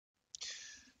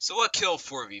So what killed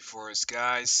 4v4s,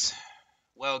 guys?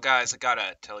 Well, guys, I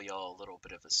gotta tell y'all a little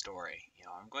bit of a story.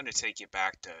 I'm going to take you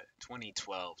back to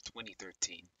 2012,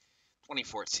 2013,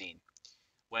 2014,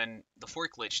 when the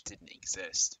fork glitch didn't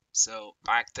exist. So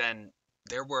back then,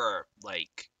 there were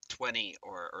like 20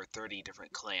 or 30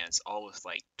 different clans, all with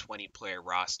like 20-player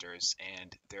rosters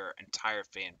and their entire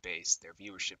fan base, their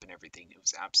viewership and everything. It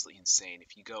was absolutely insane.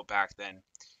 If you go back then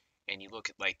and you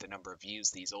look at like the number of views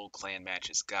these old clan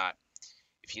matches got,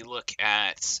 if you look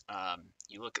at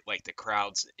like the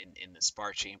crowds in the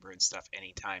spar chamber and stuff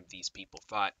anytime these people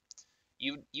fought,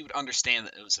 you would understand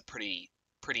that it was a pretty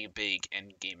big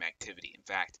end game activity. In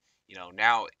fact,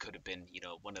 now it could have been,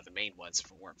 one of the main ones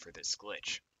if it weren't for this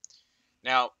glitch.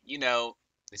 Now,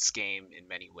 this game in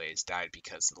many ways died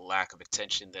because of the lack of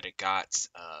attention that it got.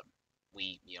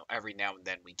 Every now and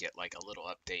then we get like a little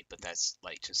update, but that's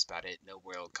like just about it. No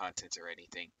real content or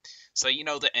anything. So,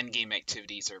 the end game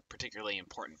activities are particularly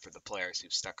important for the players who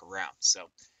stuck around. So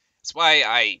that's why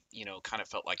I, kind of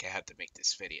felt like I had to make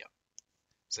this video.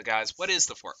 So guys, what is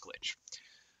the fork glitch?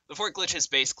 The fork glitch is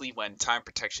basically when time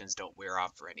protections don't wear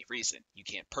off for any reason. You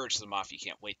can't purge them off, you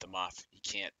can't wait them off, you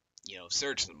can't,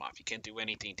 surge them off. You can't do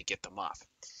anything to get them off.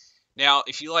 Now,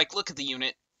 if you like look at the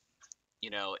unit,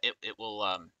 it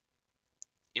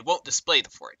won't display the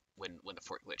fort when the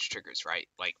fort glitch triggers, right?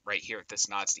 Like right here at this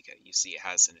Nazdika, you see it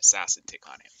has an assassin tick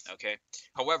on it, okay?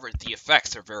 However, the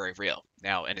effects are very real.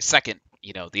 Now, in a second,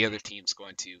 the other team's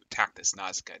going to attack this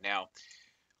Nazdika. Now,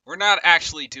 we're not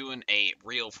actually doing a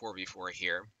real 4v4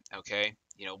 here, okay?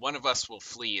 One of us will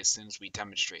flee as soon as we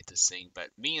demonstrate this thing, but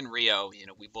me and Rio,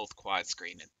 we both quad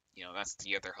screen it. That's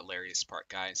the other hilarious part,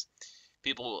 guys.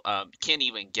 People can't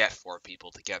even get 4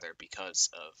 people together because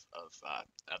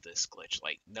of this glitch.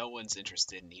 Like no one's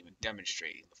interested in even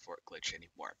demonstrating the fort glitch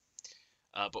anymore.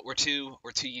 But we're two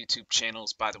YouTube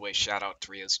channels. By the way, shout out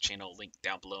to Rio's channel, link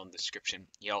down below in the description.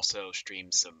 He also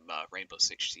streams some Rainbow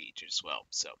Six Siege as well.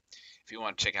 So if you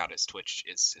want to check out his Twitch,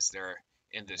 it's there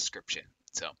in the description.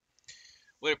 So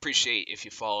would appreciate if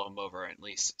you follow him over and at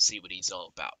least see what he's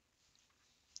all about.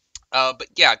 But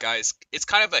yeah, guys, it's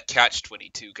kind of a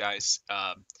catch-22, guys.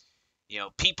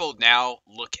 People now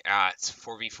look at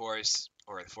 4v4s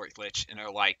or the fort glitch and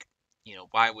are like,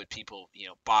 why would people,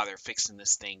 bother fixing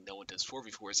this thing? No one does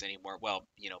 4v4s anymore. Well,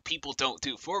 people don't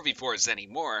do 4v4s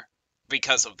anymore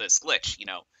because of this glitch.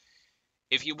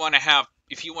 If you want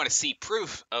to see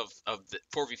proof of the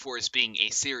 4v4s being a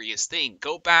serious thing,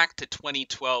 go back to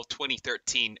 2012,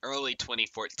 2013, early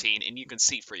 2014, and you can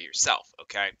see for yourself,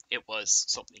 okay? It was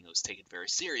something that was taken very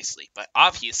seriously, but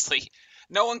obviously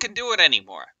no one can do it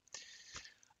anymore.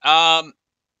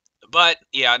 But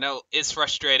yeah, no, it's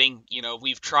frustrating.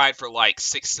 We've tried for like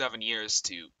 6-7 years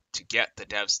to get the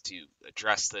devs to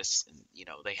address this, and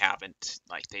they haven't.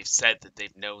 Like they've said that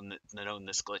they've known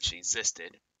this glitch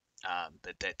existed,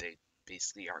 but that they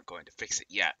basically aren't going to fix it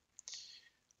yet.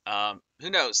 Who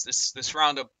knows? This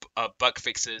round of bug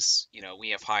fixes,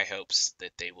 we have high hopes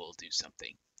that they will do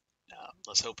something.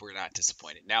 Let's hope we're not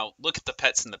disappointed. Now, look at the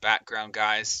pets in the background,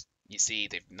 guys. You see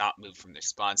they've not moved from their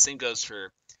spawn. Same goes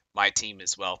for my team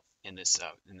as well in this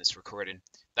recording.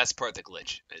 That's part of the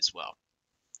glitch as well.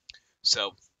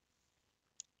 So,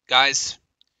 guys,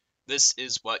 this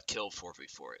is what killed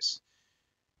 4v4s.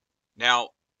 Now,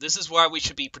 this is why we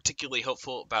should be particularly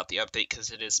hopeful about the update,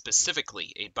 because it is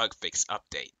specifically a bug fix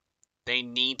update. They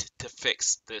need to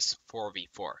fix this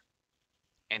 4v4.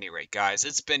 Anyway, guys,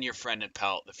 it's been your friend and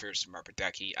pal,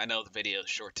 TheFearsomeRubberDucky. I know the video is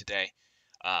short today,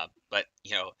 but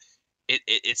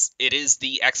it is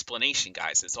the explanation,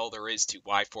 guys. That's all there is to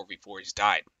why 4v4s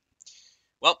died.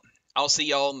 Well, I'll see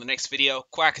y'all in the next video.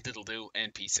 Quack-a-doodle-doo,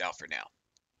 and peace out for now.